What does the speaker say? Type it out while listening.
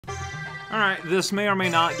Alright, this may or may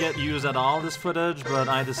not get used at all, this footage, but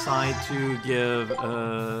I decide to give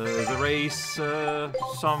the race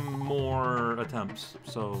some more attempts.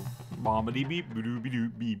 So, bobbity beep,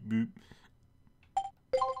 boop beep boop.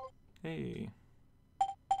 Hey.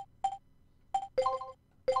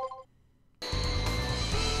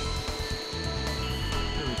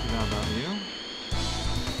 Really forgot about you.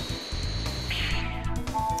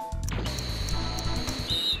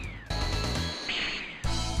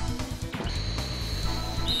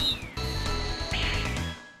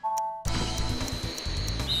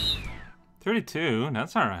 $32,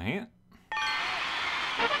 that's alright.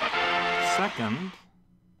 Second.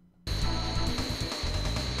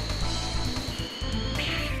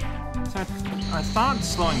 I thought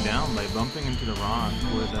slowing down by bumping into the rock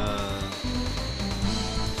would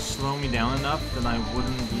slow me down enough that I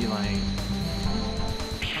wouldn't be like...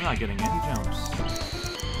 I'm not getting any jumps.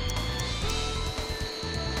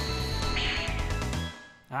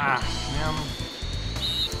 Ah, man.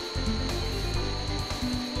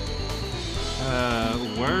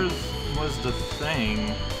 Where was the thing?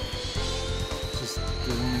 It just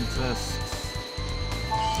didn't exist.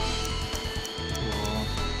 Cool.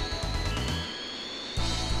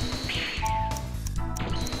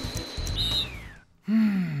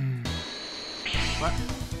 What?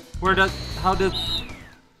 Where did... How did... You're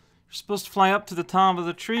supposed to fly up to the top of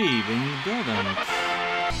the tree, but you didn't.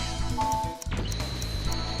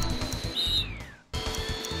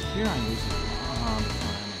 Here I lose a lot of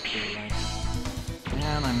time, I feel like.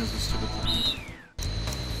 And I miss a stupid thing.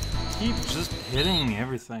 Keep just hitting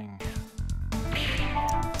everything. I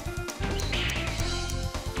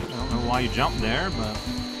don't know why you jumped there, but...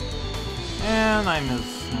 And I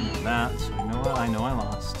missed that, so you know what? I know I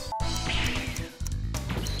lost.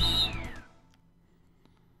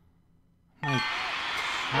 Like,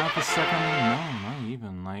 half a second? No, not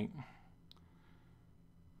even, like...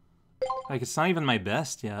 Like, it's not even my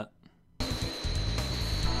best yet.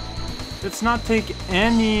 Let's not take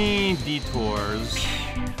any detours.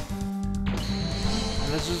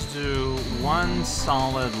 Let's just do one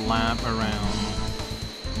solid lap around.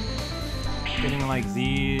 Getting like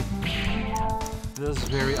this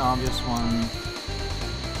very obvious one.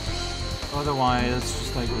 Otherwise,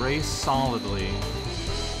 just like race solidly.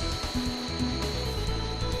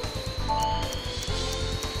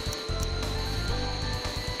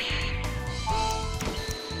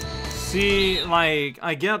 See, like,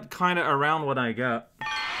 I get kind of around what I get.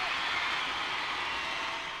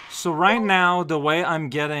 So right now, the way I'm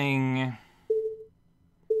getting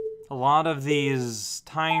a lot of these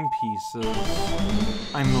timepieces,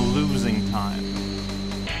 I'm losing time.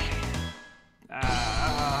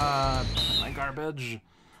 My garbage.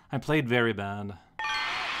 I played very bad.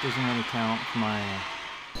 Doesn't really count for my...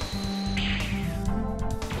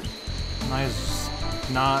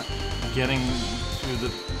 not getting to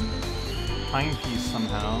the timepiece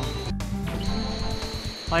somehow.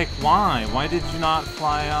 Like, why? Why did you not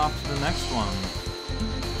fly off to the next one?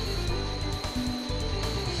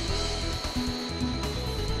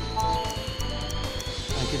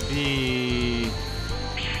 I could be...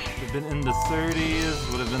 Would have been in the 30s,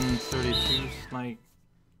 would have been 32, like...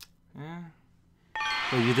 Yeah.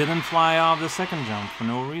 But you didn't fly off the second jump for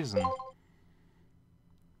no reason.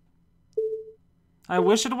 I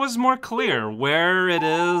wish it was more clear where it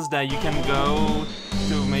is that you can go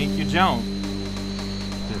to make you jump.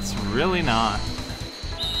 It's really not.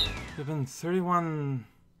 It would have been 31...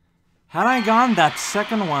 Had I gone that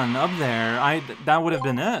second one up there, that would have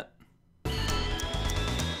been it.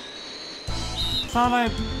 Thought I...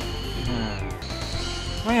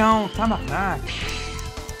 Voyons, tabarnak.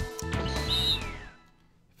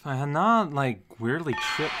 If I had not, like, weirdly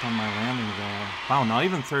tripped on my landing there... Wow, not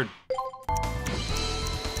even third...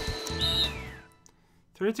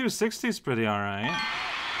 3260 is pretty alright.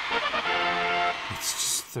 It's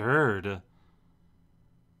just third.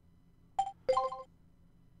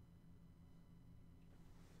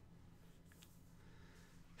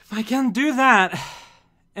 If I can do that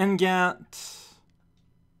and get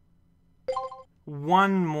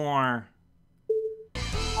one more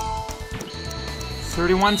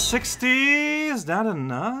 3160, is that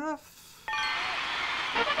enough?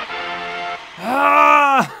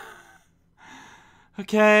 Ah!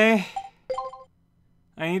 Okay.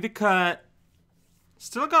 I need to cut.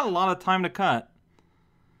 Still got a lot of time to cut.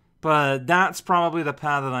 But that's probably the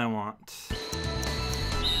path that I want.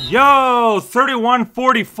 Yo!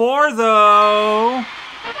 3144 though!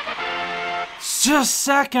 It's just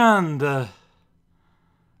second!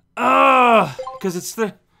 Because it's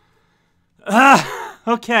the...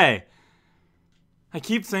 Okay. I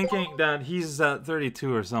keep thinking that he's at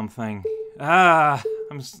 32 or something.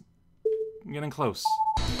 I'm getting close.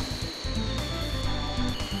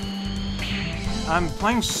 I'm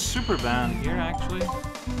playing super bad here, actually.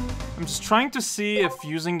 I'm just trying to see if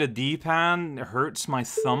using the D-pad hurts my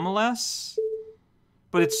thumb less.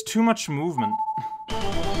 But it's too much movement.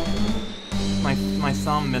 My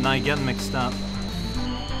thumb and I get mixed up.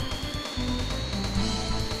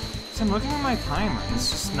 So I'm looking at my timer. It's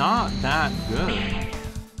just not that good.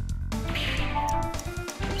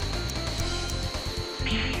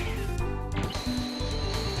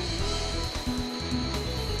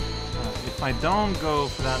 If I don't go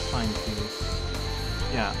for that fine piece,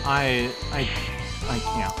 yeah, I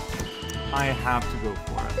can't. I have to go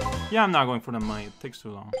for it. Yeah, I'm not going for the might. It takes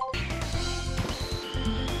too long.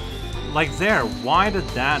 Like there, why did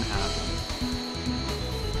that happen?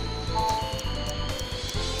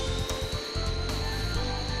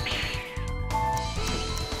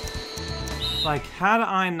 Like, had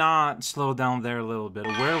I not slowed down there a little bit,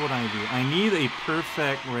 where would I be? I need a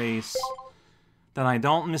perfect race that I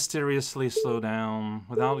don't mysteriously slow down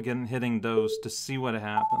without hitting those to see what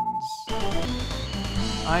happens.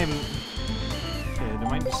 Okay, there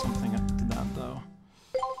might be something up to that, though.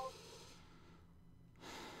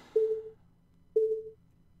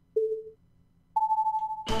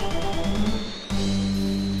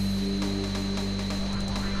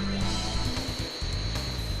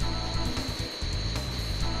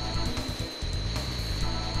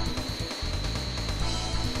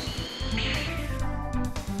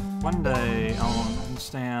 One day I'll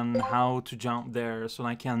understand how to jump there so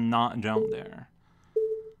I cannot jump there.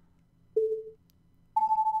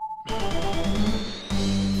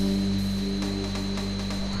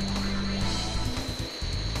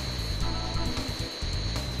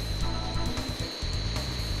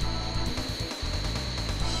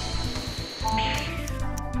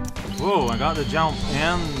 Whoa, I got the jump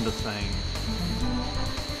and the thing.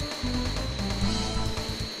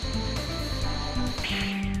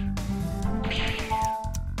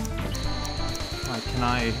 Can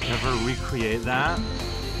I ever recreate that?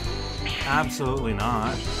 Absolutely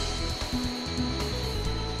not.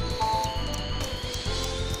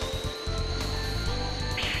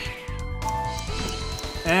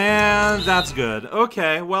 And that's good.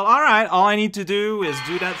 Okay, well, alright. All I need to do is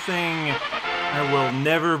do that thing I will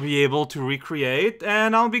never be able to recreate,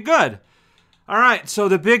 and I'll be good. Alright, so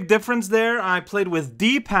the big difference there, I played with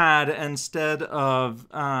D-pad instead of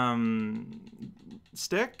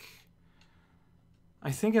stick. I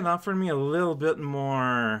think it offered me a little bit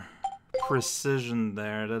more precision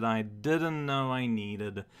there that I didn't know I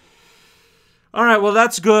needed. Alright, well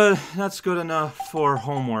that's good. That's good enough for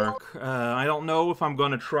homework. I don't know if I'm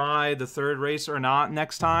gonna try the third race or not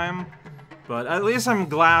next time, but at least I'm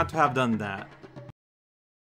glad to have done that.